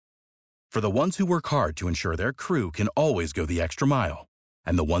For the ones who work hard to ensure their crew can always go the extra mile,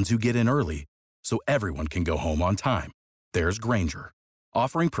 and the ones who get in early so everyone can go home on time, there's Grainger,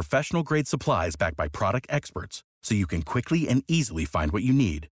 offering professional-grade supplies backed by product experts so you can quickly and easily find what you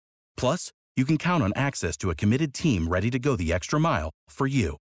need. Plus, you can count on access to a committed team ready to go the extra mile for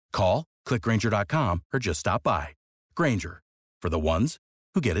you. Call, click Grainger.com, or just stop by. Grainger, for the ones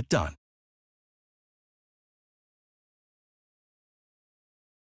who get it done.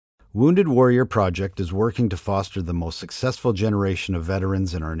 Wounded Warrior Project is working to foster the most successful generation of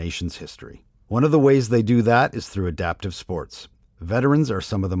veterans in our nation's history. One of the ways they do that is through adaptive sports. Veterans are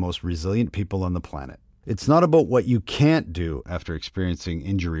some of the most resilient people on the planet. It's not about what you can't do after experiencing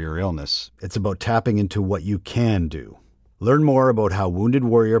injury or illness. It's about tapping into what you can do. Learn more about how Wounded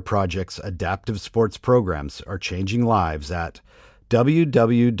Warrior Project's adaptive sports programs are changing lives at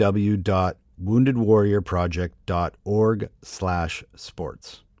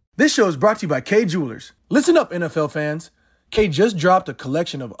www.woundedwarriorproject.org/sports. This show is brought to you by Kay Jewelers. Listen up, NFL fans. Kay just dropped a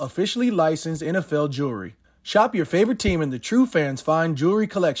collection of officially licensed NFL jewelry. Shop your favorite team in the True Fans Fine Jewelry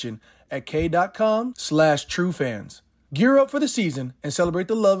Collection at Kay.com/truefans. Gear up for the season and celebrate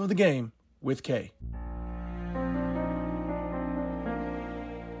the love of the game with Kay.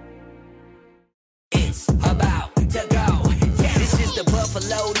 It's about to go. This is the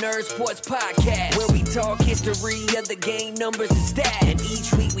Buffalo Nerd Sports Podcast, where we talk history of the game, numbers, and stats. And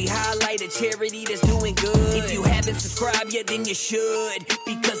each week we highlight a charity that's doing good. If you haven't subscribed yet, then you should,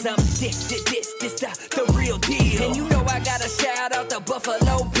 because I'm this the real deal. And you know I gotta shout out the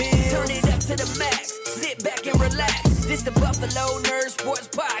Buffalo Bills. Turn it up to the max, sit back and relax. This the Buffalo Nerd Sports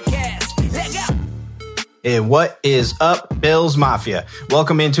Podcast. Let's go. Hey, what is up, Bills Mafia?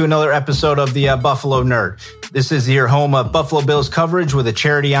 Welcome into another episode of the Buffalo Nerd. This is your home of Buffalo Bills coverage with a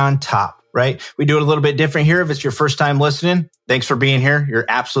charity on top, right? We do it a little bit different here. If it's your first time listening, thanks for being here. You're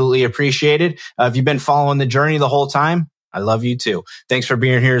absolutely appreciated. If you've been following the journey the whole time, I love you too. Thanks for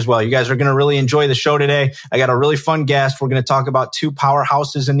being here as well. You guys are going to really enjoy the show today. I got a really fun guest. We're going to talk about two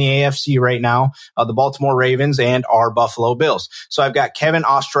powerhouses in the AFC right now, the Baltimore Ravens and our Buffalo Bills. So I've got Kevin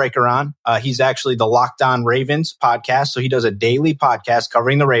Ostreicher on. He's actually the Locked On Ravens podcast. So he does a daily podcast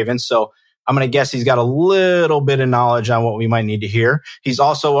covering the Ravens. So I'm going to guess he's got a little bit of knowledge on what we might need to hear. He's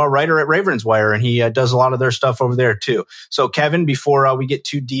also a writer at Ravenswire, and he does a lot of their stuff over there too. So Kevin, before we get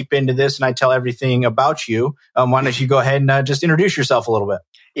too deep into this and I tell everything about you, why don't you go ahead and just introduce yourself a little bit?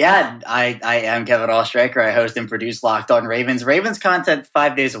 Yeah, I am Kevin Ostreicher. I host and produce Locked On Ravens. Ravens content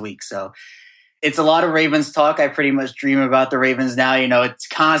 5 days a week. So it's a lot of Ravens talk. I pretty much dream about the Ravens now. You know, it's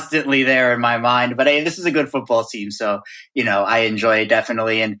constantly there in my mind. But hey, this is a good football team. So, you know, I enjoy it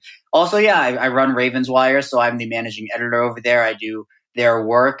definitely. And also, yeah, I run Ravenswire. So I'm the managing editor over there. I do their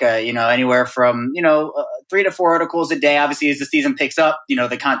work, anywhere from, 3 to 4 articles a day. Obviously, as the season picks up,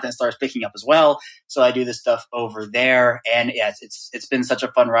 the content starts picking up as well. So I do this stuff over there. And yes, it's been such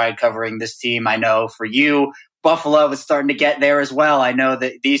a fun ride covering this team. I know for you, Buffalo is starting to get there as well. I know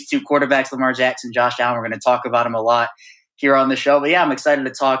that these two quarterbacks, Lamar Jackson, Josh Allen, we're going to talk about them a lot here on the show. But yeah, I'm excited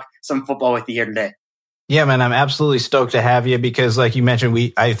to talk some football with you here today. Yeah, man, I'm absolutely stoked to have you because, like you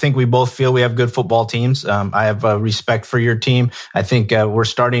mentioned, I think we both feel we have good football teams. I have respect for your team. I think we're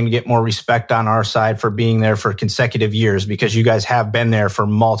starting to get more respect on our side for being there for consecutive years because you guys have been there for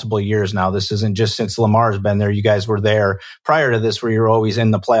multiple years now. This isn't just since Lamar's been there. You guys were there prior to this where you were always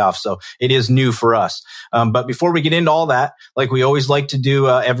in the playoffs. So it is new for us. But before we get into all that, like we always like to do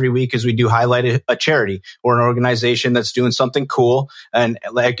every week is we do highlight a charity or an organization that's doing something cool. And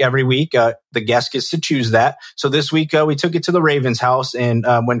like every week, the guest gets to choose that. So this week we took it to the Ravens house. And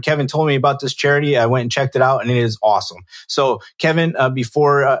when Kevin told me about this charity, I went and checked it out and it is awesome. So Kevin,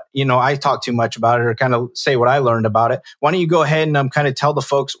 before, I talk too much about it or kind of say what I learned about it, why don't you go ahead and kind of tell the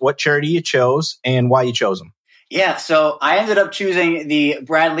folks what charity you chose and why you chose them? Yeah, so I ended up choosing the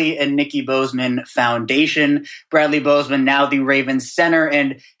Bradley and Nikki Bozeman Foundation. Bradley Bozeman, now the Ravens center,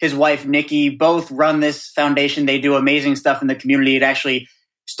 and his wife Nikki both run this foundation. They do amazing stuff in the community. It actually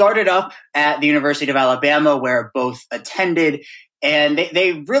started up at the University of Alabama, where both attended, and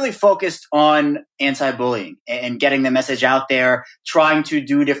they really focused on anti-bullying and getting the message out there, trying to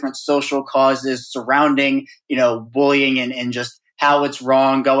do different social causes surrounding, bullying and just how it's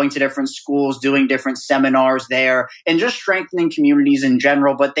wrong, going to different schools, doing different seminars there, and just strengthening communities in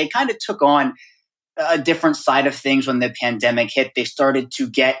general. But they kind of took on a different side of things when the pandemic hit. They started to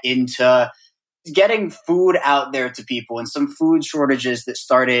get into getting food out there to people and some food shortages that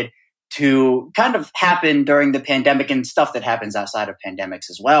started to kind of happen during the pandemic and stuff that happens outside of pandemics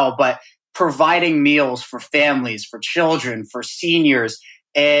as well. But providing meals for families, for children, for seniors,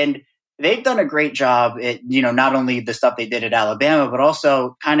 and they've done a great job at, not only the stuff they did at Alabama, but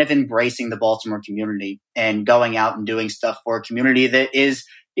also kind of embracing the Baltimore community and going out and doing stuff for a community that is,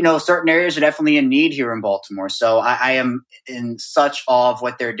 certain areas are definitely in need here in Baltimore. So I am in such awe of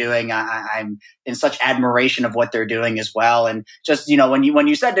what they're doing. I'm in such admiration of what they're doing as well. And just, when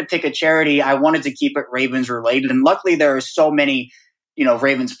you said to pick a charity, I wanted to keep it Ravens related. And luckily there are so many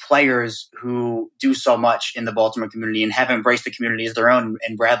Ravens players who do so much in the Baltimore community and have embraced the community as their own.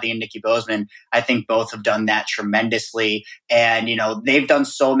 And Bradley and Nikki Bozeman, I think both have done that tremendously. And, they've done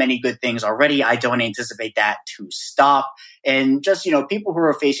so many good things already. I don't anticipate that to stop. And just, people who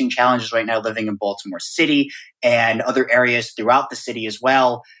are facing challenges right now living in Baltimore City and other areas throughout the city as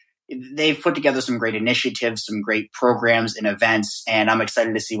well, they've put together some great initiatives, some great programs and events, and I'm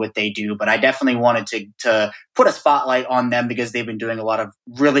excited to see what they do. But I definitely wanted to put a spotlight on them because they've been doing a lot of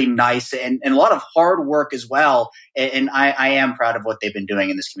really nice and a lot of hard work as well. And I am proud of what they've been doing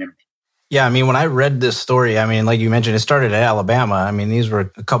in this community. Yeah, I mean, when I read this story, I mean, like you mentioned, it started at Alabama. I mean, these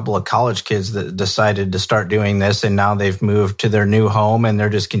were a couple of college kids that decided to start doing this, and now they've moved to their new home, and they're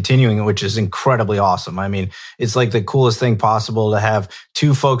just continuing it, which is incredibly awesome. I mean, it's like the coolest thing possible to have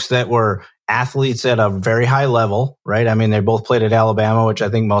two folks that were athletes at a very high level, right? I mean, they both played at Alabama, which I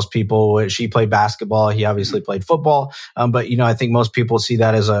think most people, she played basketball. He obviously played football. But, I think most people see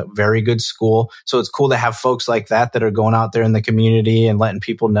that as a very good school. So it's cool to have folks like that are going out there in the community and letting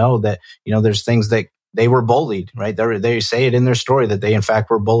people know that, there's things that they were bullied, right? They say it in their story that they in fact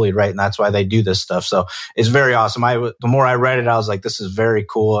were bullied, right? And that's why they do this stuff. So it's very awesome. The more I read it, I was like, this is very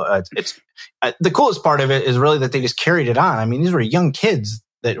cool. It's the coolest part of it is really that they just carried it on. I mean, these were young kids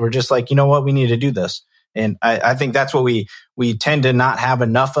that were just like, you know what, we need to do this. And I think that's what we tend to not have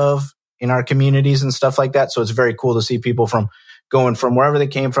enough of in our communities and stuff like that. So it's very cool to see people going from wherever they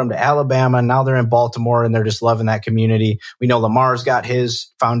came from to Alabama. And now they're in Baltimore and they're just loving that community. We know Lamar's got his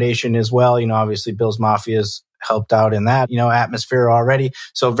foundation as well. Obviously Bills Mafia's helped out in that, atmosphere already.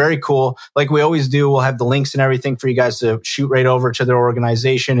 So very cool. Like we always do, we'll have the links and everything for you guys to shoot right over to their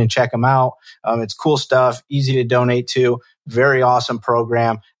organization and check them out. It's cool stuff, easy to donate to. Very awesome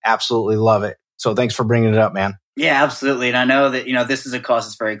program. Absolutely love it. So thanks for bringing it up, man. Yeah, absolutely. And I know that, this is a cause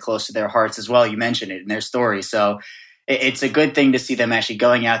that's very close to their hearts as well. You mentioned it in their story. So it's a good thing to see them actually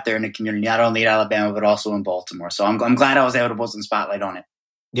going out there in the community, not only at Alabama, but also in Baltimore. So I'm glad I was able to put some spotlight on it.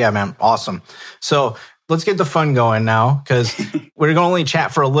 Yeah, man. Awesome. So let's get the fun going now, because we're going to only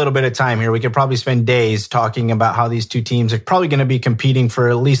chat for a little bit of time here. We could probably spend days talking about how these two teams are probably going to be competing for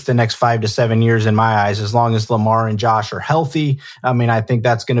at least the next 5 to 7 years in my eyes, as long as Lamar and Josh are healthy. I mean, I think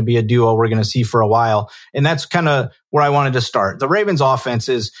that's going to be a duo we're going to see for a while. And that's kind of where I wanted to start. The Ravens offense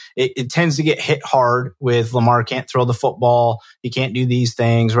it tends to get hit hard with Lamar can't throw the football. He can't do these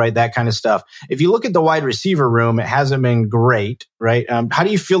things, right? That kind of stuff. If you look at the wide receiver room, it hasn't been great, right? How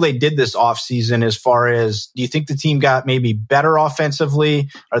do you feel they did this offseason as far as, do you think the team got maybe better offensively?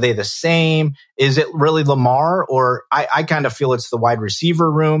 Are they the same? Is it really Lamar? Or I kind of feel it's the wide receiver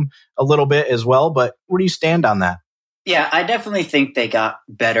room a little bit as well, but where do you stand on that? Yeah, I definitely think they got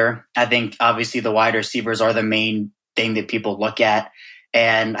better. I think obviously the wide receivers are the main thing that people look at.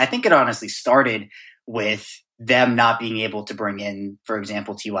 And I think it honestly started with them not being able to bring in, for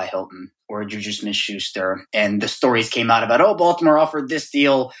example, T.Y. Hilton or Juju Smith-Schuster. And the stories came out about, Baltimore offered this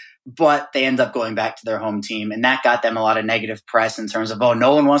deal, but they end up going back to their home team. And that got them a lot of negative press in terms of,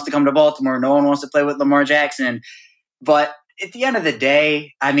 no one wants to come to Baltimore. No one wants to play with Lamar Jackson. But at the end of the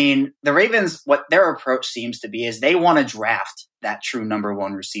day, I mean, the Ravens, what their approach seems to be is they want to draft that true number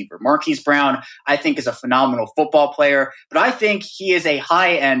one receiver. Marquise Brown, I think, is a phenomenal football player, but I think he is a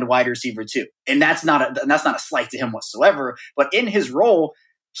high-end wide receiver too. And that's not a slight to him whatsoever, but in his role,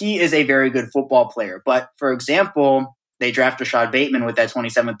 he is a very good football player. But for example, they draft Rashad Bateman with that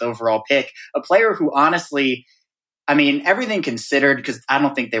 27th overall pick, a player who honestly, I mean, everything considered, because I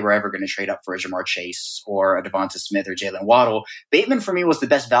don't think they were ever going to trade up for a Jamar Chase or a Devonta Smith or Jalen Waddle. Bateman, for me, was the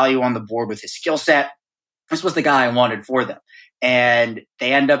best value on the board with his skill set. This was the guy I wanted for them. And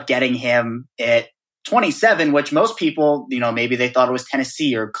they end up getting him at 27, which most people, maybe they thought it was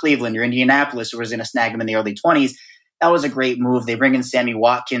Tennessee or Cleveland or Indianapolis who was going to snag him in the early 20s. That was a great move. They bring in Sammy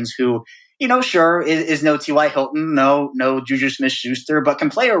Watkins, who, sure, is no T.Y. Hilton, no Juju Smith-Schuster, but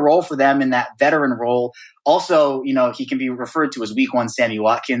can play a role for them in that veteran role. Also, he can be referred to as week one Sammy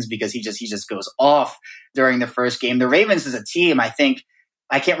Watkins because he just goes off during the first game. The Ravens as a team, I think,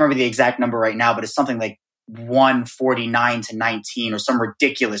 I can't remember the exact number right now, but it's something like 149-19 or some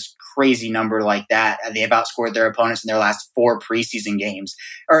ridiculous, crazy number like that. They have outscored their opponents in their last 4 preseason games,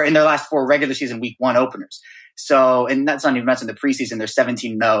 or in their last 4 regular season week 1 openers. So, and that's not even mentioning the preseason. They're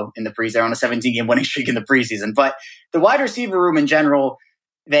 17-0 in the preseason. They're on a 17-game winning streak in the preseason. But the wide receiver room in general,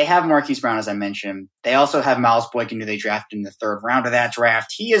 they have Marquise Brown, as I mentioned. They also have Miles Boykin, who they drafted in the 3rd round of that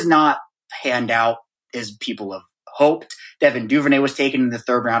draft. He is not panned out as people have hoped. Devin Duvernay was taken in the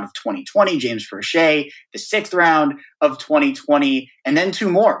 3rd round of 2020. James Prochet, the 6th round of 2020. And then 2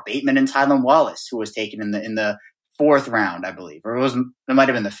 more, Bateman and Tylan Wallace, who was taken in the 4th round, I believe. Or it might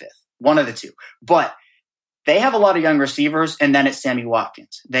have been the 5th. One of the 2. But they have a lot of young receivers, and then it's Sammy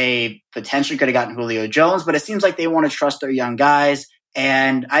Watkins. They potentially could have gotten Julio Jones, but it seems like they want to trust their young guys.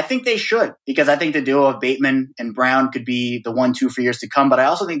 And I think they should, because I think the duo of Bateman and Brown could be the 1-2 for years to come. But I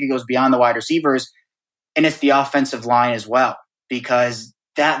also think it goes beyond the wide receivers, and it's the offensive line as well, because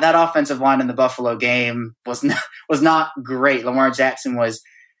that offensive line in the Buffalo game was not great. Lamar Jackson was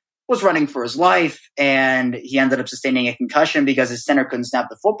running for his life, and he ended up sustaining a concussion because his center couldn't snap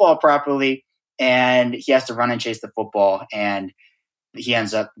the football properly, and he has to run and chase the football, and he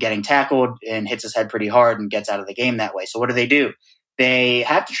ends up getting tackled and hits his head pretty hard and gets out of the game that way. So what do? They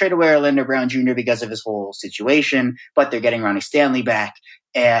have to trade away Orlando Brown Jr. because of his whole situation, but they're getting Ronnie Stanley back,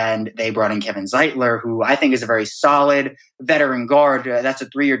 and they brought in Kevin Zeitler, who I think is a very solid veteran guard. That's a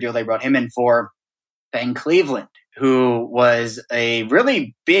 3-year deal they brought him in for. Ben Cleveland, who was a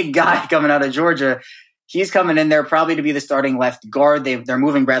really big guy coming out of Georgia. He's coming in there probably to be the starting left guard. They're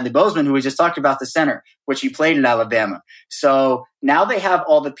moving Bradley Bozeman, who we just talked about, the center, which he played in Alabama. So now they have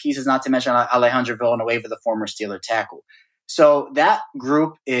all the pieces, not to mention Alejandro Villanueva, the former Steeler tackle. So that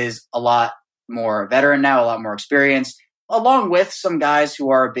group is a lot more veteran now, a lot more experienced, along with some guys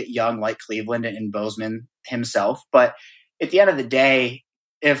who are a bit young, like Cleveland and Bozeman himself. But at the end of the day,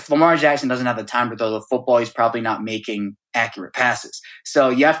 if Lamar Jackson doesn't have the time to throw the football, he's probably not making accurate passes. So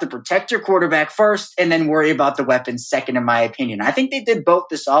you have to protect your quarterback first and then worry about the weapons second, in my opinion. I think they did both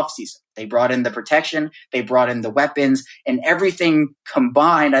this offseason. They brought in the protection, they brought in the weapons, and everything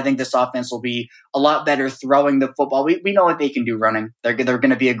combined, I think this offense will be a lot better throwing the football. We know what they can do running. They're going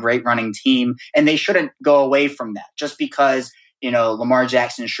to be a great running team, and they shouldn't go away from that. Just because Lamar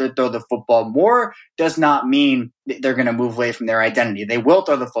Jackson should throw the football more does not mean they're going to move away from their identity. They will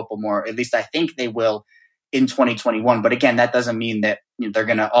throw the football more. At least I think they will in 2021. But again, that doesn't mean that they're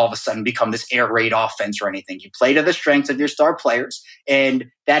going to all of a sudden become this air raid offense or anything. You play to the strengths of your star players, and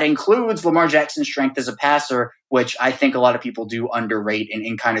that includes Lamar Jackson's strength as a passer, which I think a lot of people do underrate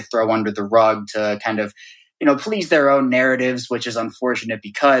and kind of throw under the rug to kind of please their own narratives, which is unfortunate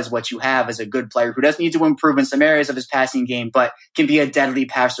because what you have is a good player who does need to improve in some areas of his passing game, but can be a deadly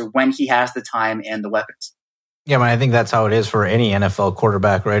passer when he has the time and the weapons. Yeah, I think that's how it is for any NFL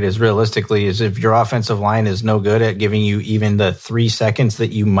quarterback, right? Is realistically, is if your offensive line is no good at giving you even the 3 seconds that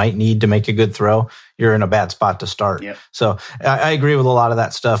you might need to make a good throw, you're in a bad spot to start. Yep. So I agree with a lot of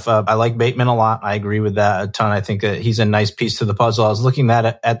that stuff. I like Bateman a lot. I agree with that a ton. I think that he's a nice piece to the puzzle. I was looking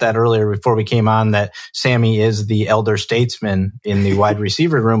at that earlier before we came on, that Sammy is the elder statesman in the wide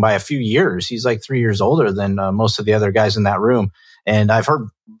receiver room by a few years. He's like 3 years older than most of the other guys in that room. And I've heard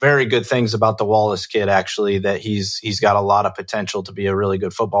very good things about the Wallace kid, actually, that he's got a lot of potential to be a really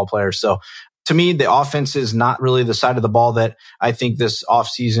good football player. So to me, the offense is not really the side of the ball that I think this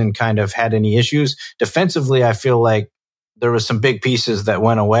offseason kind of had any issues. Defensively, I feel like there was some big pieces that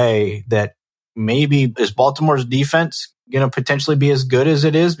went away that maybe is Baltimore's defense going to potentially be as good as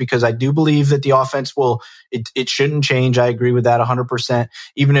it is, because I do believe that the offense it shouldn't change. I agree with that 100%.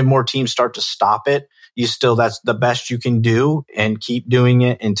 Even if more teams start to stop it, that's the best you can do, and keep doing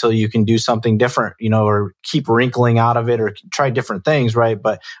it until you can do something different, or keep wrinkling out of it or try different things. Right.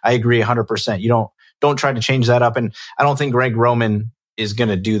 But I agree 100%. You don't try to change that up. And I don't think Greg Roman is going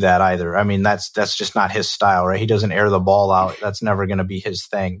to do that either. I mean, that's just not his style, right? He doesn't air the ball out. That's never going to be his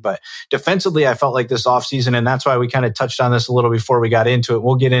thing. But defensively, I felt like this offseason, and that's why we kind of touched on this a little before we got into it.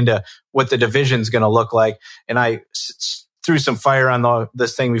 We'll get into what the division's going to look like. And I threw some fire on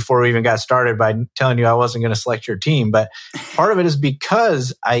this thing before we even got started by telling you I wasn't going to select your team. But part of it is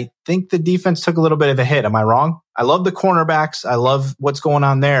because I think the defense took a little bit of a hit. Am I wrong? I love the cornerbacks. I love what's going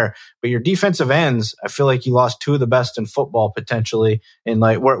on there. But your defensive ends, I feel like you lost 2 of the best in football potentially. And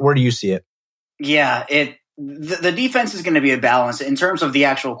where do you see it? Yeah, the defense is going to be a balance. In terms of the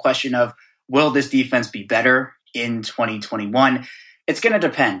actual question of will this defense be better in 2021, it's going to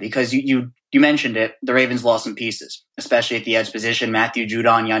depend, because you mentioned it. The Ravens lost some pieces, especially at the edge position. Matthew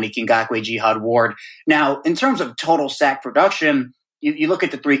Judon, Yannick Ngakoue, Jihad Ward. Now, in terms of total sack production, you look at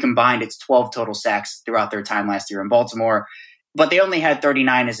the 3 combined, it's 12 total sacks throughout their time last year in Baltimore. But they only had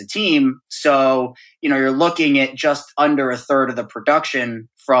 39 as a team. So, you're looking at just under a third of the production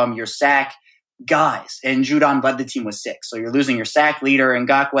from your sack guys. And Judon led the team with 6. So you're losing your sack leader,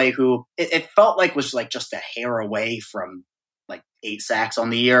 Ngakoue, who it felt like was like just a hair away from like 8 sacks on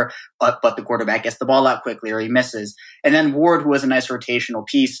the year, but the quarterback gets the ball out quickly or he misses. And then Ward, who was a nice rotational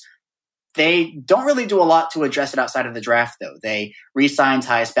piece. They don't really do a lot to address it outside of the draft, though. They re-signed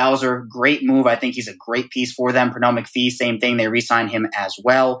Tyus Bowser. Great move. I think he's a great piece for them. Pernell McPhee, same thing. They re-signed him as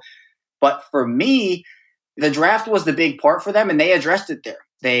well. But for me, the draft was the big part for them, and they addressed it there.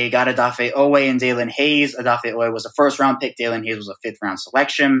 They got Odafe Owe and Dalen Hayes. Odafe Owe was a first-round pick. Dalen Hayes was a fifth-round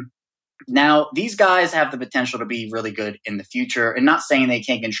selection. Now, these guys have the potential to be really good in the future, and not saying they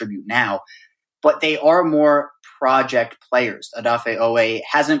can't contribute now, but they are more project players. Odafe Owe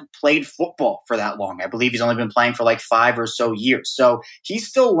hasn't played football for that long. I believe he's only been playing for like 5 or so years. So he's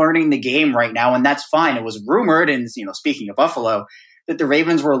still learning the game right now, and that's fine. It was rumored, and speaking of Buffalo, that the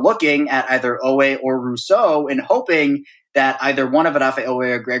Ravens were looking at either Owe or Rousseau and hoping that either one of Odafe Owe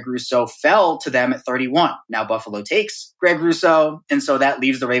or Greg Rousseau fell to them at 31. Now Buffalo takes Greg Rousseau, and so that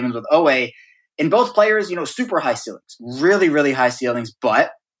leaves the Ravens with Owe. And both players, super high ceilings, really, really high ceilings,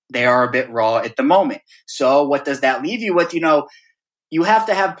 but they are a bit raw at the moment. So what does that leave you with? You have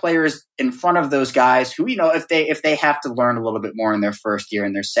to have players in front of those guys who, if they have to learn a little bit more in their first year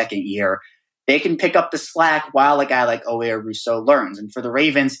and their second year, they can pick up the slack while a guy like Owe or Rousseau learns. And for the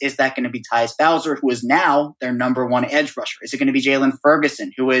Ravens, is that going to be Tyus Bowser, who is now their number one edge rusher? Is it going to be Jalen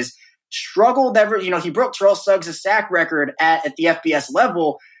Ferguson, who has struggled ever? He broke Terrell Suggs' sack record at the FBS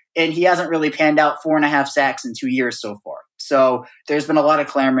level, and he hasn't really panned out 4.5 sacks in 2 years so far. So there's been a lot of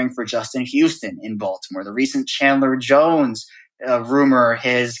clamoring for Justin Houston in Baltimore. The recent Chandler Jones rumor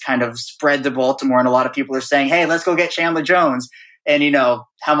has kind of spread to Baltimore, and a lot of people are saying, hey, let's go get Chandler Jones. And,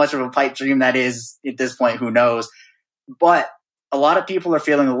 how much of a pipe dream that is at this point, who knows? But a lot of people are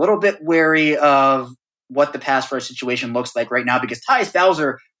feeling a little bit wary of what the pass rush situation looks like right now, because Tyus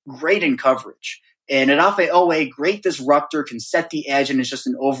Bowser, great in coverage. And Odafe Owe, great disruptor, can set the edge, and it's just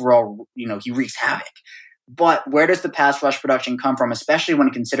an overall, he wreaks havoc. But where does the pass rush production come from, especially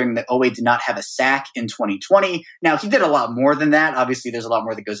when considering that Owe did not have a sack in 2020? Now, he did a lot more than that. Obviously, there's a lot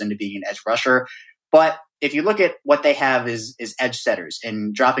more that goes into being an edge rusher. But if you look at what they have is edge setters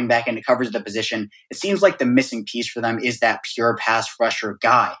and dropping back into coverage of the position, it seems like the missing piece for them is that pure pass rusher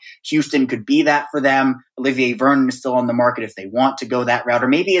guy. Houston could be that for them. Olivier Vernon is still on the market if they want to go that route, or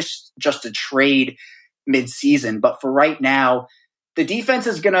maybe it's just a trade mid-season. But for right now, the defense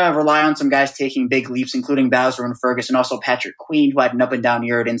is going to rely on some guys taking big leaps, including Bowser and Ferguson, also Patrick Queen, who had an up-and-down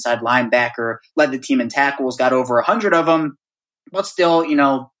year at inside linebacker, led the team in tackles, got over 100 of them. But still,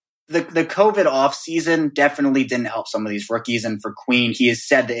 the COVID offseason definitely didn't help some of these rookies. And for Queen, he has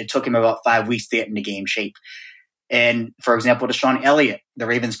said that it took him about 5 weeks to get into game shape. And for example, Deshaun Elliott, the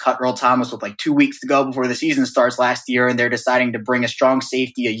Ravens cut Earl Thomas with like 2 weeks to go before the season starts last year, and they're deciding to bring a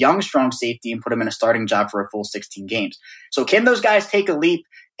young strong safety, and put him in a starting job for a full 16 games. So can those guys take a leap?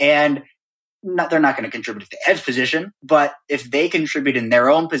 And they're not going to contribute to the edge position, but if they contribute in their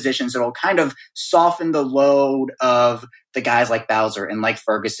own positions, it'll kind of soften the load of the guys like Bowser and like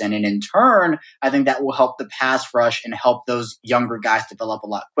Ferguson. And in turn, I think that will help the pass rush and help those younger guys develop a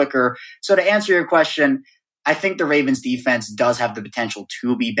lot quicker. So to answer your question, I think the Ravens defense does have the potential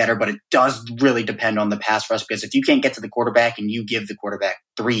to be better, but it does really depend on the pass rush, because if you can't get to the quarterback and you give the quarterback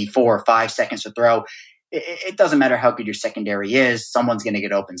 3, 4, 5 seconds to throw, it doesn't matter how good your secondary is. Someone's going to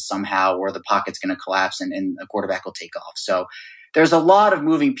get open somehow, or the pocket's going to collapse and a quarterback will take off. So there's a lot of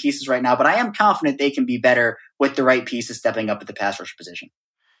moving pieces right now, but I am confident they can be better with the right pieces stepping up at the pass rush position.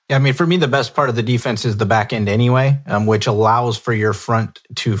 Yeah, I mean, for me, the best part of the defense is the back end anyway, which allows for your front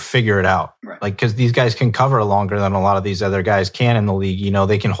to figure it out. Right. Like, because these guys can cover longer than a lot of these other guys can in the league.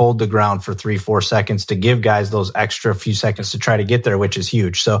 They can hold the ground for 3-4 seconds to give guys those extra few seconds to try to get there, which is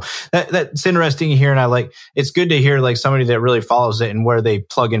huge. So that's interesting to hear. And it's good to hear like somebody that really follows it and where they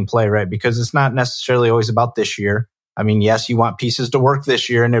plug and play, right? Because it's not necessarily always about this year. I mean, yes, you want pieces to work this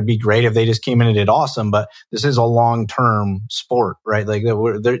year, and it'd be great if they just came in and did awesome, but this is a long-term sport, right? Like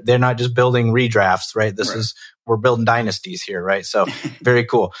they're not just building redrafts, right? We're building dynasties here, right? So very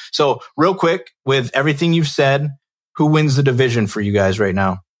cool. So real quick, with everything you've said, who wins the division for you guys right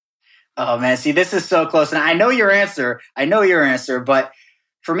now? Oh man, see, this is so close. And I know your answer, but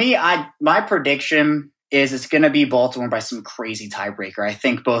for me, my prediction is it's going to be Baltimore by some crazy tiebreaker. I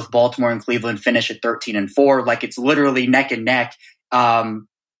think both Baltimore and Cleveland finish at 13-4. Like, it's literally neck and neck. I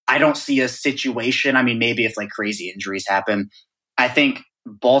don't see a situation. I mean, maybe if like crazy injuries happen, I think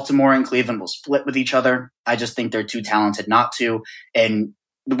Baltimore and Cleveland will split with each other. I just think they're too talented not to. And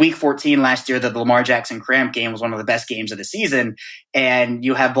the week 14 last year, the Lamar Jackson cramp game was one of the best games of the season. And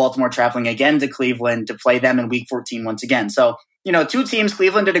you have Baltimore traveling again to Cleveland to play them in week 14 once again. So, two teams,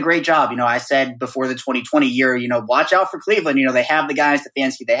 Cleveland did a great job. I said before the 2020 year, watch out for Cleveland. They have the guys to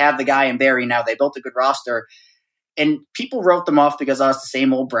fancy. They have the guy in Barry now. They built a good roster. And people wrote them off because it's the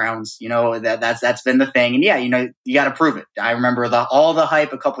same old Browns. That's been the thing. And yeah, you got to prove it. I remember all the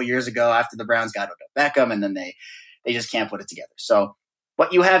hype a couple years ago after the Browns got Odell Beckham, and then they just can't put it together. So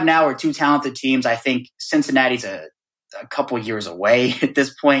what you have now are two talented teams. I think Cincinnati's a couple years away at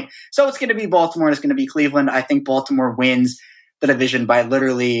this point. So it's going to be Baltimore and it's going to be Cleveland. I think Baltimore wins the division by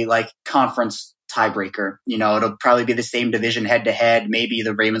literally like conference tiebreaker. It'll probably be the same division head to head. Maybe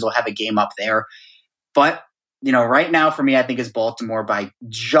the Ravens will have a game up there. But, right now for me, I think it's Baltimore by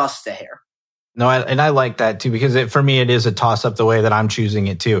just a hair. No, I like that too, because for me, it is a toss up the way that I'm choosing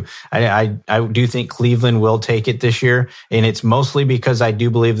it too. I do think Cleveland will take it this year. And it's mostly because I do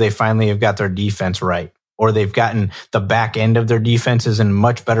believe they finally have got their defense right, or they've gotten the back end of their defenses in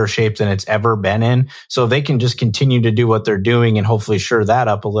much better shape than it's ever been in. So they can just continue to do what they're doing and hopefully shore that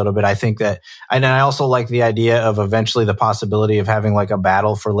up a little bit. I think that, and I also like the idea of eventually the possibility of having like a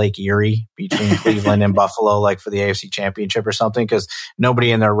battle for Lake Erie between Cleveland and Buffalo, like for the AFC Championship or something, because nobody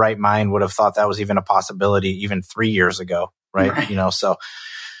in their right mind would have thought that was even a possibility even 3 years ago. Right. So.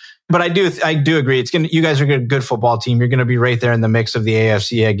 But I do agree. You guys are a good football team. You're going to be right there in the mix of the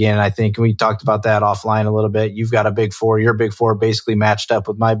AFC again. I think we talked about that offline a little bit. You've got a big four. Your big four basically matched up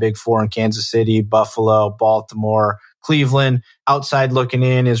with my big four in Kansas City, Buffalo, Baltimore, Cleveland. Outside looking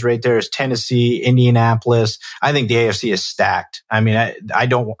in is right there is Tennessee, Indianapolis. I think the AFC is stacked. I mean,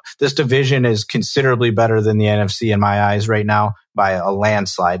 this division is considerably better than the NFC in my eyes right now by a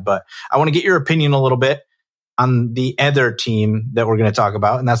landslide. But I want to get your opinion a little bit on the other team that we're going to talk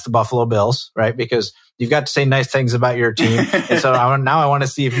about, and that's the Buffalo Bills, right? Because you've got to say nice things about your team. And so now I want to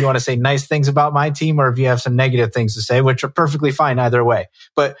see if you want to say nice things about my team or if you have some negative things to say, which are perfectly fine either way.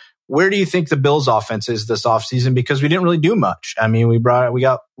 But where do you think the Bills offense is this offseason? Because we didn't really do much. I mean, we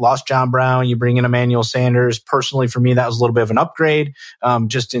lost John Brown. You bring in Emmanuel Sanders. Personally, for me, that was a little bit of an upgrade,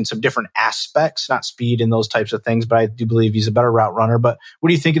 just in some different aspects, not speed and those types of things. But I do believe he's a better route runner. But what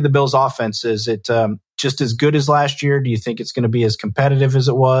do you think of the Bills offense? Is it just as good as last year? Do you think it's going to be as competitive as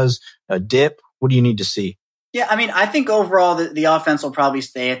it was? A dip? What do you need to see? Yeah, I mean, I think overall the offense will probably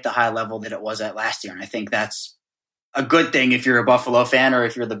stay at the high level that it was at last year. And I think that's a good thing if you're a Buffalo fan or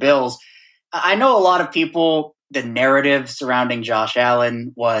if you're the Bills. I know a lot of people, the narrative surrounding Josh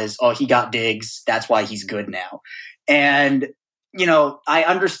Allen was, he got Diggs, that's why he's good now. And, I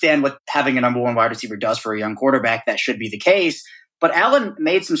understand what having a number one wide receiver does for a young quarterback. That should be the case. But Allen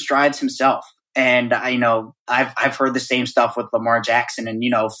made some strides himself. And I've heard the same stuff with Lamar Jackson. And,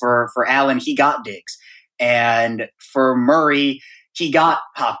 for Allen, he got Diggs. And for Murray, he got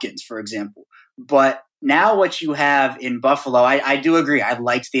Hopkins, for example. But now what you have in Buffalo, I do agree. I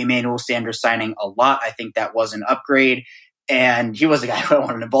liked the Emmanuel Sanders signing a lot. I think that was an upgrade. And he was the guy who I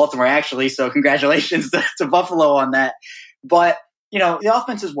wanted in Baltimore, actually. So congratulations to Buffalo on that. But, the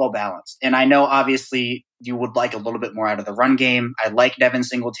offense is well balanced. And I know, obviously, you would like a little bit more out of the run game. I like Devin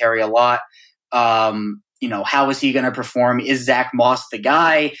Singletary a lot. How is he going to perform? Is Zach Moss the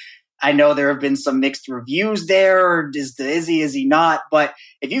guy? I know there have been some mixed reviews there. Is he not? But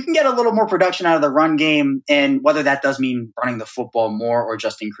if you can get a little more production out of the run game, and whether that does mean running the football more or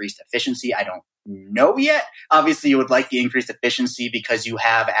just increased efficiency, I don't know yet. Obviously, you would like the increased efficiency because you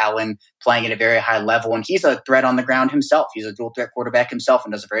have Allen playing at a very high level, and he's a threat on the ground himself. He's a dual threat quarterback himself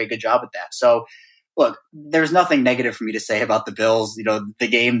and does a very good job at that. So, look, there's nothing negative for me to say about the Bills. The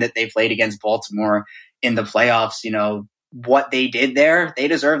game that they played against Baltimore in the playoffs, what they did there, they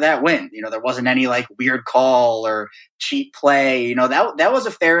deserve that win. There wasn't any like weird call or cheap play. That was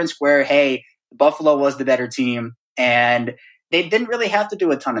a fair and square. Hey, Buffalo was the better team, and they didn't really have to do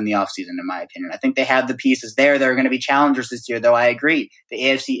a ton in the offseason, in my opinion. I think they have the pieces there. They're going to be challengers this year, though I agree. The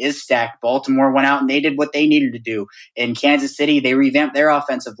AFC is stacked. Baltimore went out and they did what they needed to do. In Kansas City, they revamped their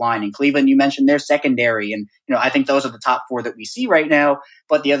offensive line. In Cleveland, you mentioned their secondary. And, I think those are the top four that we see right now.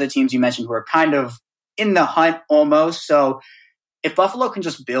 But the other teams you mentioned who are kind of in the hunt almost. So if Buffalo can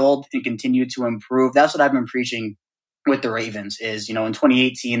just build and continue to improve, that's what I've been preaching with the Ravens is, in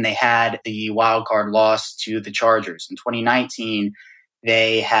 2018, they had the wild card loss to the Chargers. In 2019,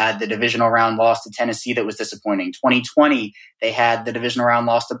 they had the divisional round loss to Tennessee that was disappointing. 2020, they had the divisional round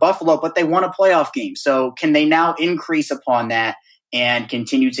loss to Buffalo, but they won a playoff game. So can they now increase upon that and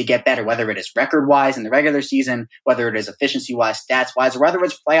continue to get better, whether it is record-wise in the regular season, whether it is efficiency-wise, stats-wise, or whether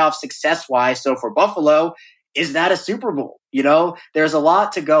it's playoff success-wise? So for Buffalo, is that a Super Bowl? There's a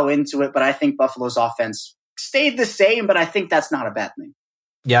lot to go into it, but I think Buffalo's offense stayed the same, but I think that's not a bad thing.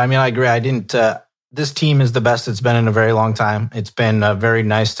 Yeah, I mean, I agree. I didn't This team is the best it's been in a very long time. It's been very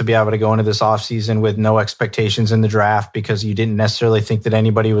nice to be able to go into this offseason with no expectations in the draft because you didn't necessarily think that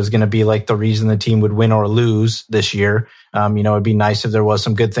anybody was going to be like the reason the team would win or lose this year. It'd be nice if there was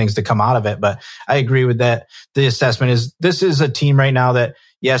some good things to come out of it. But I agree with that. The assessment is this is a team right now that,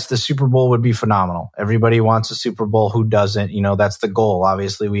 yes, the Super Bowl would be phenomenal. Everybody wants a Super Bowl. Who doesn't? That's the goal.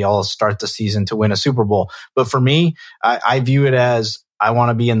 Obviously, we all start the season to win a Super Bowl. But for me, I view it as I want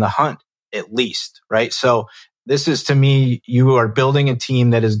to be in the hunt. At least, right? So this is, to me, you are building a team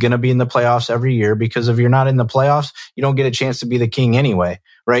that is going to be in the playoffs every year because if you're not in the playoffs, you don't get a chance to be the king anyway,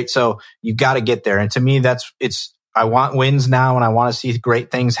 right? So you got to get there. And to me, I want wins now and I want to see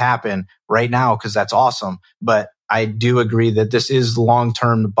great things happen right now because that's awesome. But I do agree that this is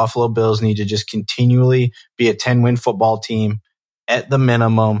long-term. The Buffalo Bills need to just continually be a 10-win football team at the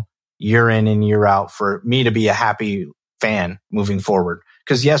minimum, year in and year out, for me to be a happy fan moving forward.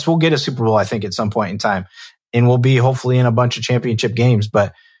 Because yes, we'll get a Super Bowl, I think, at some point in time. And we'll be hopefully in a bunch of championship games.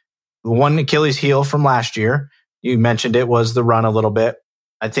 But the one Achilles heel from last year, you mentioned it, was the run a little bit.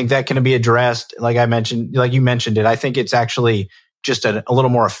 I think that can be addressed. Like you mentioned it. I think it's actually just a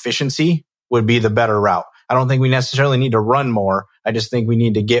little more efficiency would be the better route. I don't think we necessarily need to run more. I just think we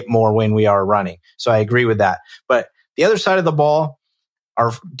need to get more when we are running. So I agree with that. But the other side of the ball,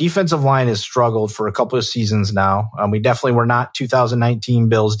 our defensive line has struggled for a couple of seasons now. We definitely were not 2019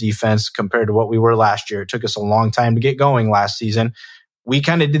 Bills defense compared to what we were last year. It took us a long time to get going last season. We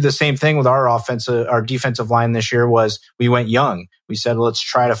kind of did the same thing with our defensive line this year. Was we went young. We said, let's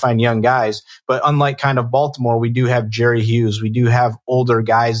try to find young guys. But unlike kind of Baltimore, we do have Jerry Hughes. We do have older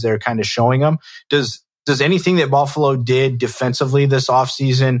guys there kind of showing them. Does anything that Buffalo did defensively this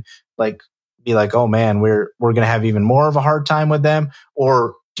offseason, be like, oh man, we're going to have even more of a hard time with them?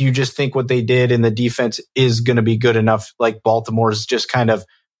 Or do you just think what they did in the defense is going to be good enough? Like Baltimore's just kind of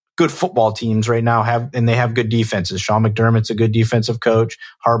good football teams right now and they have good defenses. Sean McDermott's a good defensive coach.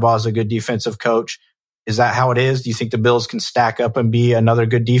 Harbaugh's a good defensive coach. Is that how it is? Do you think the Bills can stack up and be another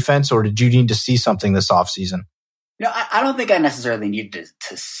good defense, or did you need to see something this offseason? No, I don't think I necessarily need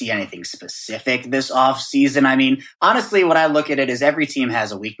to see anything specific this offseason. I mean, honestly, what I look at it is every team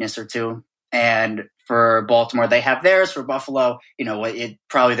has a weakness or two. And for Baltimore, they have theirs. For Buffalo,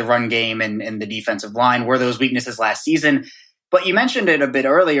 probably the run game and the defensive line were those weaknesses last season. But you mentioned it a bit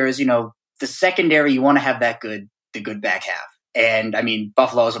earlier is, the secondary, you want to have the good back half. And I mean,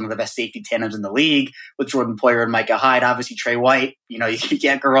 Buffalo is one of the best safety tandems in the league with Jordan Poyer and Micah Hyde. Obviously, Trey White, you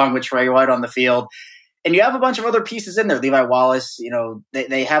can't go wrong with Trey White on the field. And you have a bunch of other pieces in there. Levi Wallace,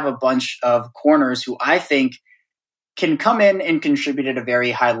 they have a bunch of corners who I think can come in and contribute at a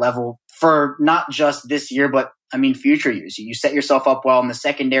very high level for not just this year, but I mean, future years. You set yourself up well in the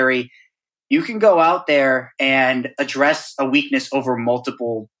secondary. You can go out there and address a weakness over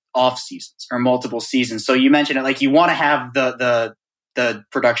multiple off seasons or multiple seasons. So you mentioned it, like you want to have the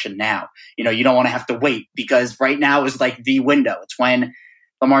production now. You don't want to have to wait because right now is like the window. It's when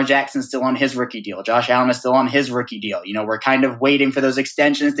Lamar Jackson's still on his rookie deal. Josh Allen is still on his rookie deal. We're kind of waiting for those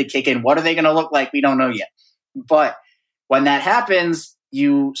extensions to kick in. What are they going to look like? We don't know yet. But when that happens,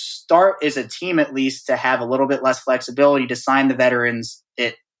 you start as a team at least to have a little bit less flexibility to sign the veterans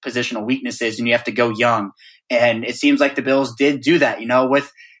at positional weaknesses, and you have to go young. And it seems like the Bills did do that,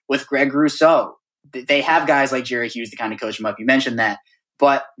 with Greg Rousseau. They have guys like Jerry Hughes to kind of coach him up. You mentioned that.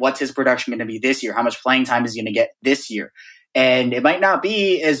 But what's his production going to be this year? How much playing time is he going to get this year? And it might not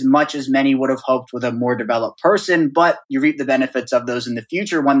be as much as many would have hoped with a more developed person, but you reap the benefits of those in the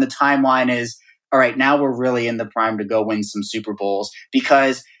future when the timeline is, all right, now we're really in the prime to go win some Super Bowls.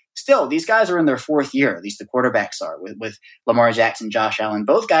 Because still, these guys are in their fourth year, at least the quarterbacks are, with Lamar Jackson, Josh Allen.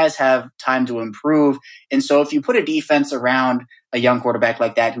 Both guys have time to improve. And so if you put a defense around a young quarterback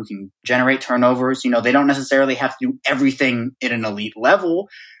like that who can generate turnovers, they don't necessarily have to do everything at an elite level.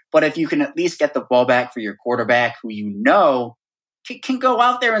 But if you can at least get the ball back for your quarterback who can go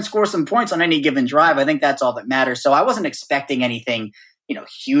out there and score some points on any given drive, I think that's all that matters. So I wasn't expecting anything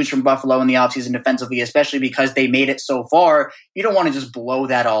huge from Buffalo in the offseason defensively, especially because they made it so far. You don't want to just blow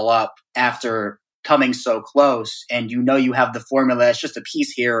that all up after coming so close. And you have the formula. It's just a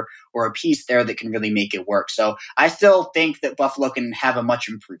piece here or a piece there that can really make it work. So I still think that Buffalo can have a much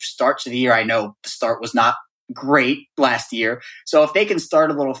improved start to the year. I know the start was not great last year. So if they can start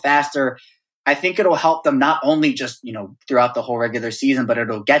a little faster, I think it'll help them not only just, throughout the whole regular season, but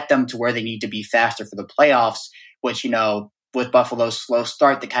it'll get them to where they need to be faster for the playoffs, which, with Buffalo's slow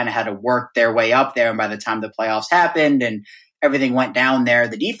start, they kind of had to work their way up there. And by the time the playoffs happened and everything went down there,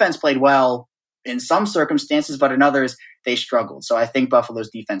 the defense played well in some circumstances, but in others, they struggled. So I think Buffalo's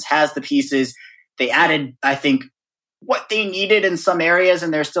defense has the pieces. They added, I think, what they needed in some areas,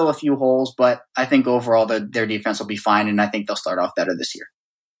 and there's still a few holes, but I think overall their defense will be fine, and I think they'll start off better this year.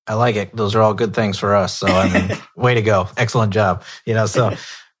 I like it. Those are all good things for us. So, I mean, way to go. Excellent job. So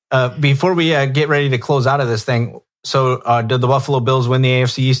before we get ready to close out of this thing, so did the Buffalo Bills win the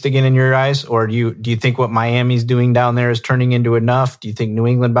AFC East again in your eyes? Or do you think what Miami's doing down there is turning into enough? Do you think New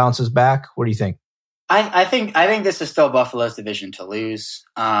England bounces back? What do you think? I think this is still Buffalo's division to lose.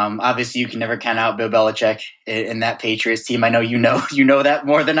 Obviously, you can never count out Bill Belichick in that Patriots team. I know you know that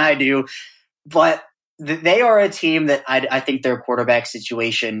more than I do, but they are a team that I think their quarterback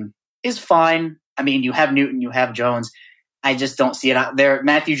situation is fine. I mean, you have Newton, you have Jones. I just don't see it out there.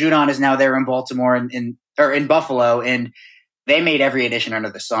 Matthew Judon is now there in Baltimore or in Buffalo, and they made every addition under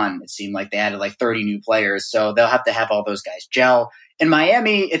the sun. It seemed like they added like 30 new players, so they'll have to have all those guys gel. In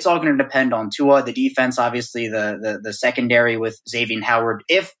Miami, it's all going to depend on Tua, the defense, obviously the secondary with Xavier Howard.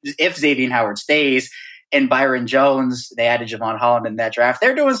 If Xavier Howard stays, and Byron Jones, they added Javon Holland in that draft.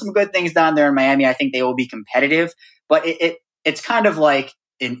 They're doing some good things down there in Miami. I think they will be competitive, but it's kind of like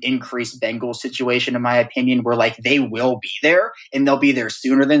an increased Bengals situation, in my opinion, where like they will be there and they'll be there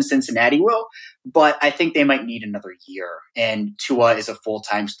sooner than Cincinnati will. But I think they might need another year. And Tua is a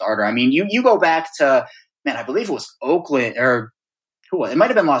full-time starter. I mean, you go back to, I believe it was Oakland or it might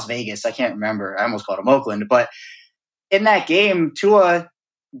have been Las Vegas. I can't remember. I almost called him Oakland. But in that game, Tua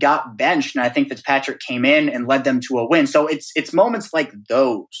got benched, and I think Fitzpatrick came in and led them to a win. So it's moments like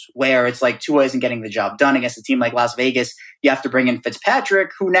those where it's like Tua isn't getting the job done against a team like Las Vegas. You have to bring in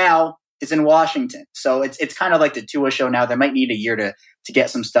Fitzpatrick, who now is in Washington. So it's kind of like the Tua show now. They might need a year to get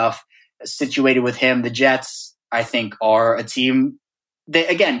some stuff situated with him. The Jets, I think, are a team that,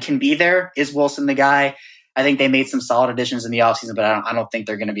 again, can be there. Is Wilson the guy? I think they made some solid additions in the offseason, but I don't think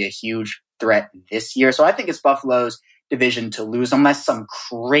they're going to be a huge threat this year. So I think it's Buffalo's division to lose unless some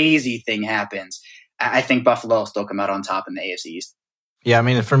crazy thing happens. I think Buffalo will still come out on top in the AFC East. Yeah, I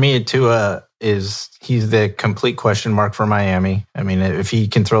mean, for me, Tua he's the complete question mark for Miami. I mean, if he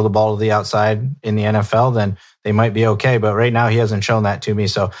can throw the ball to the outside in the NFL, then they might be okay. But right now, he hasn't shown that to me.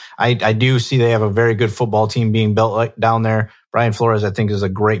 So I do see they have a very good football team being built down there. Brian Flores, I think, is a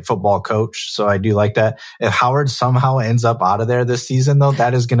great football coach. So I do like that. If Howard somehow ends up out of there this season, though,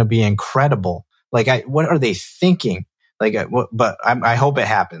 that is going to be incredible. Like, what are they thinking? Like, but I hope it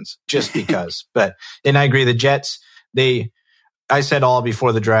happens just because. And I agree. The Jets, I said all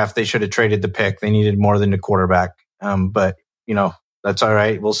before the draft, they should have traded the pick. They needed more than a quarterback. But, that's all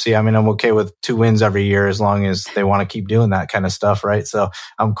right. We'll see. I mean, I'm okay with 2 wins every year as long as they want to keep doing that kind of stuff, right? So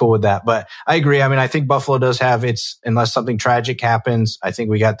I'm cool with that. But I agree. I mean, I think Buffalo does have unless something tragic happens, I think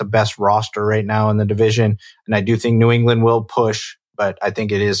we got the best roster right now in the division. And I do think New England will push, but I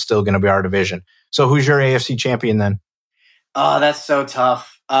think it is still going to be our division. So who's your AFC champion then? Oh, that's so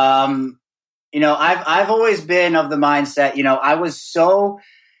tough. I've always been of the mindset, I was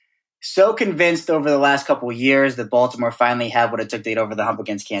so convinced over the last couple of years that Baltimore finally had what it took to get over the hump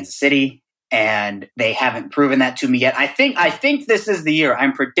against Kansas City, and they haven't proven that to me yet. I think this is the year.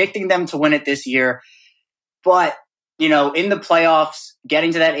 I'm predicting them to win it this year, but in the playoffs,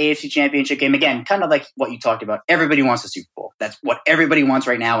 getting to that AFC Championship game, again, kind of like what you talked about, everybody wants a Super Bowl. That's what everybody wants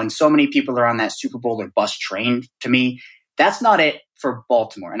right now, and so many people are on that Super Bowl or bust train. To me, that's not it for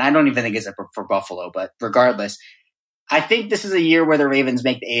Baltimore, and I don't even think it's for Buffalo, but regardless, I think this is a year where the Ravens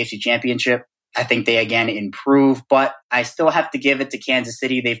make the AFC Championship. I think they, again, improve, but I still have to give it to Kansas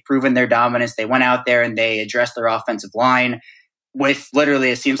City. They've proven their dominance. They went out there and they addressed their offensive line with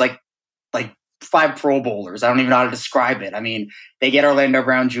literally, it seems like 5 Pro Bowlers. I don't even know how to describe it. I mean, they get Orlando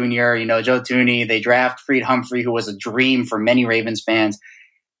Brown Jr., Joe Thuney. They draft Creed Humphrey, who was a dream for many Ravens fans.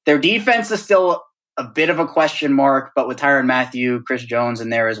 Their defense is still a bit of a question mark, but with Tyrann Mathieu, Chris Jones in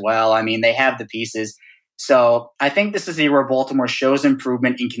there as well, I mean, they have the pieces. So I think this is a year where Baltimore shows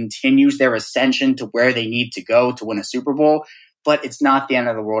improvement and continues their ascension to where they need to go to win a Super Bowl. But it's not the end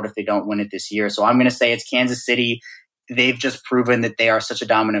of the world if they don't win it this year. So I'm going to say it's Kansas City. They've just proven that they are such a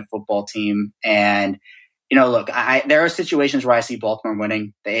dominant football team. And, look, there are situations where I see Baltimore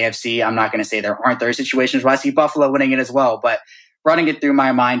winning the AFC. I'm not going to say there aren't. There are situations where I see Buffalo winning it as well. But running it through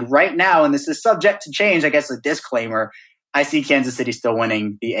my mind right now, and this is subject to change, I guess a disclaimer, I see Kansas City still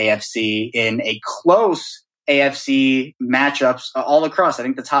winning the AFC in a close AFC matchups all across. I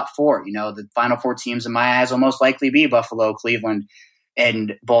think the top 4, the final 4 teams in my eyes will most likely be Buffalo, Cleveland,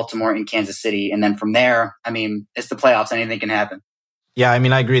 and Baltimore and Kansas City. And then from there, I mean, it's the playoffs. Anything can happen. Yeah, I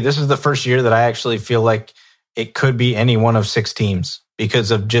mean, I agree. This is the first year that I actually feel like it could be any one of 6 teams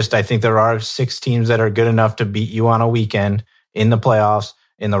because of I think there are 6 teams that are good enough to beat you on a weekend in the playoffs,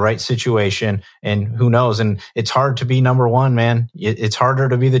 in the right situation, and who knows? And it's hard to be number 1, man. It's harder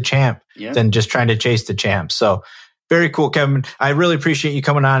to be the champ than just trying to chase the champ. So Very cool, Kevin. I really appreciate you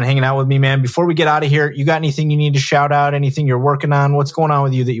coming on and hanging out with me, man. Before we get out of here, you got anything you need to shout out? Anything you're working on? What's going on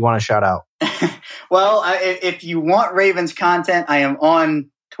with you that you want to shout out? Well, if you want Ravens content, I am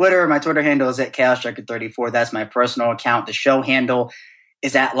on Twitter. My Twitter handle is at ChaosStriker34. That's my personal account. The show handle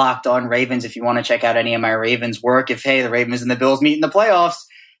is at Locked On Ravens. If you want to check out any of my Ravens work, if, hey, the Ravens and the Bills meet in the playoffs,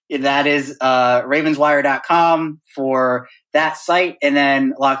 that is ravenswire.com for that site. And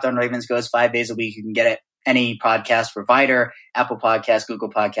then Locked On Ravens goes 5 days a week. You can get it any podcast provider, Apple Podcasts,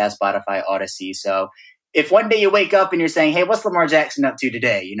 Google Podcasts, Spotify, Odyssey. So if one day you wake up and you're saying, hey, what's Lamar Jackson up to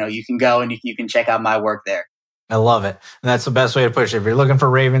today? You can go and you can check out my work there. I love it. And that's the best way to push it. If you're looking for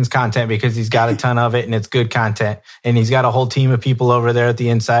Ravens content, because he's got a ton of it and it's good content, and he's got a whole team of people over there at the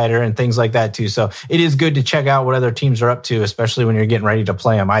Insider and things like that too. So it is good to check out what other teams are up to, especially when you're getting ready to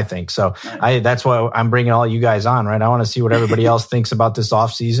play them, I think. So that's why I'm bringing all you guys on, right? I want to see what everybody else thinks about this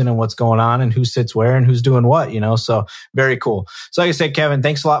offseason and what's going on and who sits where and who's doing what, So very cool. So like I said, Kevin,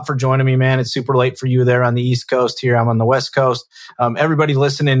 thanks a lot for joining me, man. It's super late for you there on the East Coast. Here I'm on the West Coast. Everybody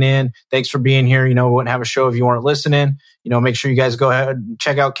listening in, thanks for being here. We wouldn't have a show if you weren't listening. Make sure you guys go ahead and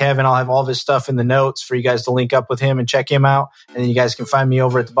check out Kevin. I'll have all of his stuff in the notes for you guys to link up with him and check him out. And then you guys can find me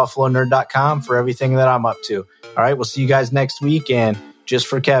over at thebuffalonerd.com for everything that I'm up to. All right, we'll see you guys next week. And just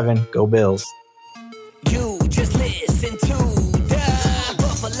for Kevin, go Bills. You just listen to the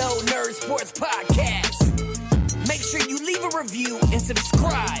Buffalo Nerd Sports Podcast. Make sure you leave a review and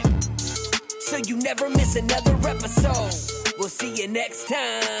subscribe so you never miss another episode. We'll see you next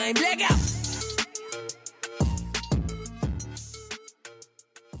time. Leg out.